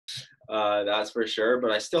That's for sure.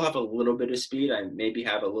 But I still have a little bit of speed. I maybe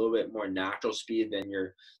have a little bit more natural speed than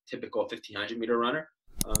your typical 1500-meter runner.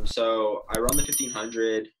 So I run the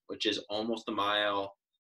 1500, which is almost a mile,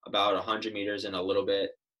 about 100 meters and a little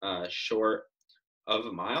bit short of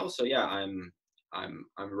a mile. So yeah, I'm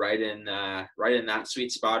right in that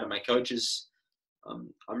sweet spot. And my coach is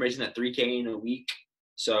I'm racing at 3K in a week,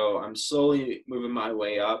 so I'm slowly moving my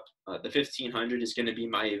way up. The 1500 is going to be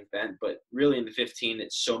my event, but really in the 15,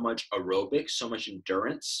 it's so much aerobics, so much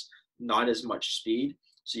endurance, not as much speed.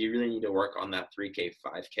 So you really need to work on that 3K,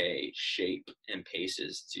 5K shape and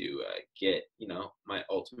paces to get, my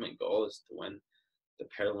ultimate goal is to win the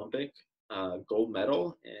Paralympic gold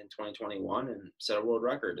medal in 2021 and set a world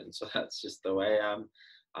record. And so that's just the way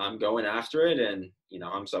I'm going after it. And,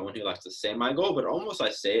 I'm someone who likes to say my goal, but almost I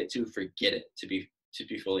say it to forget it, to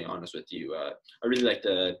be fully honest with you. I really like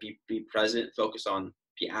to be present, focus on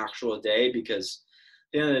the actual day, because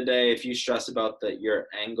at the end of the day, if you stress about your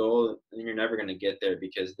end goal, then you're never going to get there,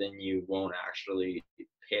 because then you won't actually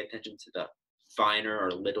pay attention to the finer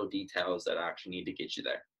or little details that actually need to get you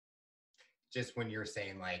there. Just when you're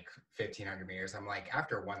saying like 1500 meters, I'm like,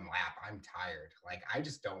 after one lap, I'm tired. Like, I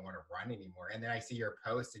just don't want to run anymore. And then I see your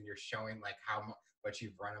post and you're showing like how much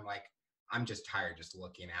you've run. I'm like, I'm just tired just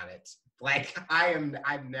looking at it. Like,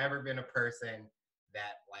 I've never been a person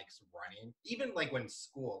that likes running. Even like when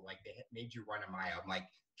school, like they made you run a mile. I'm like,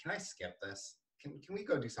 can I skip this? Can we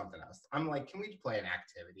go do something else? I'm like, can we play an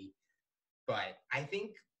activity? But I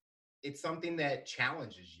think it's something that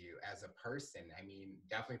challenges you as a person. I mean,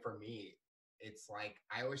 definitely for me, it's like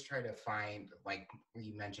I always try to find, like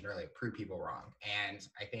you mentioned earlier, prove people wrong. And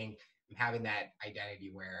I think I'm having that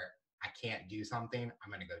identity where I can't do something, I'm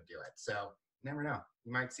going to go do it. So you never know.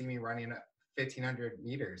 You might see me running 1500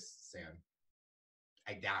 meters soon.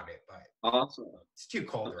 I doubt it, but awesome. It's too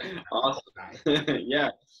cold right now. Awesome. Yeah.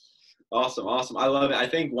 Awesome. I love it. I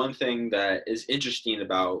think one thing that is interesting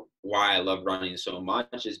about why I love running so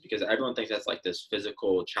much is because everyone thinks that's like this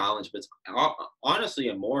physical challenge, but it's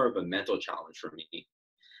honestly more of a mental challenge for me.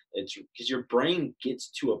 It's because your brain gets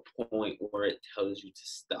to a point where it tells you to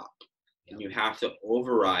stop. And you have to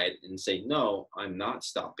override and say, no, I'm not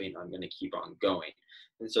stopping. I'm going to keep on going.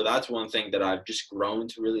 And so that's one thing that I've just grown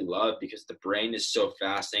to really love, because the brain is so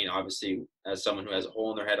fascinating. Obviously, as someone who has a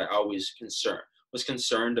hole in their head, I always was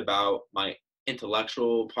concerned about my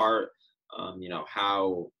intellectual part.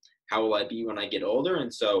 How will I be when I get older?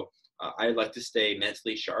 And so I like to stay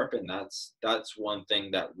mentally sharp, and that's one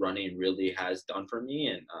thing that running really has done for me.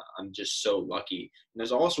 And I'm just so lucky. And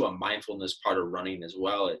there's also a mindfulness part of running as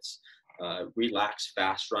well. It's relaxed,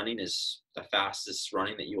 fast running is the fastest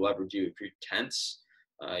running that you'll ever do. If you're tense,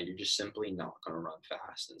 you're just simply not going to run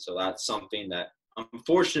fast. And so that's something that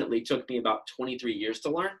unfortunately took me about 23 years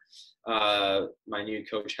to learn. My new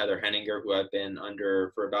coach, Heather Henninger, who I've been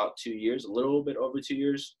under for about 2 years, a little bit over 2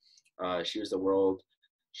 years. She was the world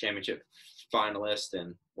championship finalist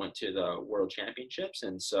and went to the world championships.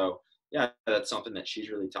 And so, yeah, that's something that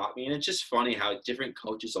she's really taught me. And it's just funny how different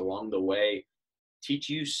coaches along the way teach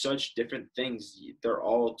you such different things. They're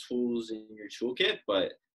all tools in your toolkit,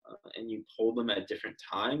 but and you pull them at different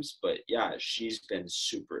times. But yeah, she's been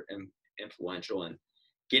super influential in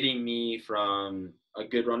getting me from a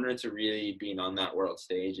good runner to really being on that world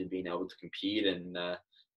stage and being able to compete and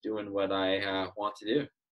doing what I want to do.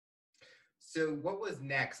 So what was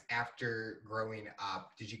next after growing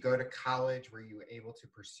up? Did you go to college? Were you able to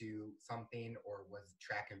pursue something, or was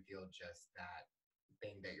track and field just that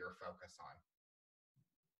thing that you're focused on?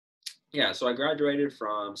 Yeah, so I graduated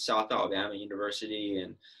from South Alabama University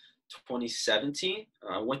in 2017.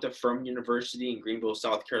 I went to Furman University in Greenville,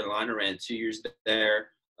 South Carolina, ran 2 years there.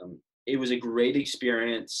 It was a great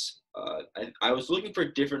experience. I was looking for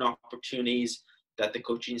different opportunities that the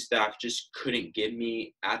coaching staff just couldn't give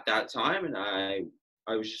me at that time. And I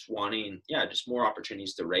was just wanting, just more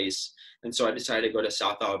opportunities to race. And so I decided to go to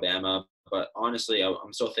South Alabama. But honestly,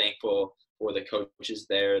 I'm so thankful for the coaches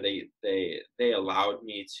there. They allowed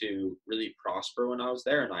me to really prosper when I was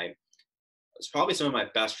there. And it's probably some of my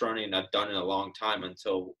best running I've done in a long time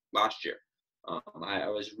until last year. I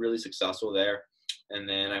was really successful there. And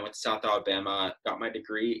then I went to South Alabama, got my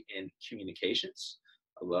degree in communications.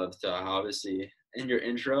 I love to, obviously, in your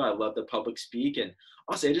intro, I love to public speak. And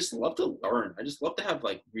honestly, I just love to learn. I just love to have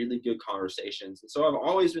like really good conversations. And so I've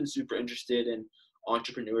always been super interested in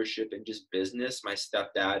entrepreneurship and just business. My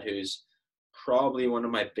stepdad, who's probably one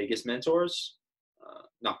of my biggest mentors,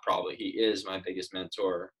 not probably, he is my biggest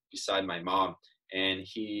mentor beside my mom. And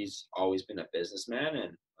he's always been a businessman.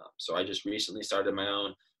 And so I just recently started my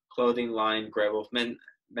own clothing line, Gray Wolf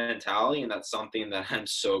mentality, and that's something that I'm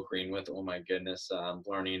so green with. Oh my goodness,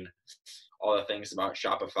 learning all the things about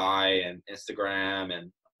Shopify and Instagram,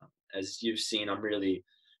 and as you've seen, I'm really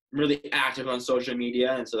active on social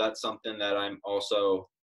media, and so that's something that I'm also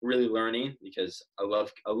really learning, because I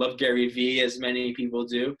love Gary Vee, as many people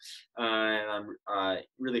do, and I'm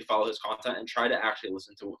really follow his content and try to actually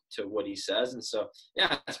listen to what he says. And so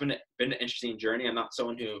yeah, it's been an interesting journey. I'm not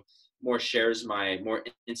someone who more shares my more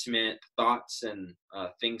intimate thoughts and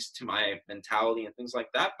things to my mentality and things like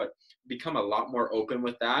that, but become a lot more open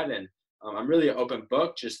with that. And I'm really an open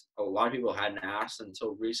book. Just a lot of people hadn't asked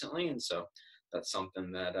until recently, and so that's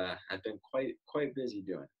something that I've been quite busy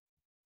doing.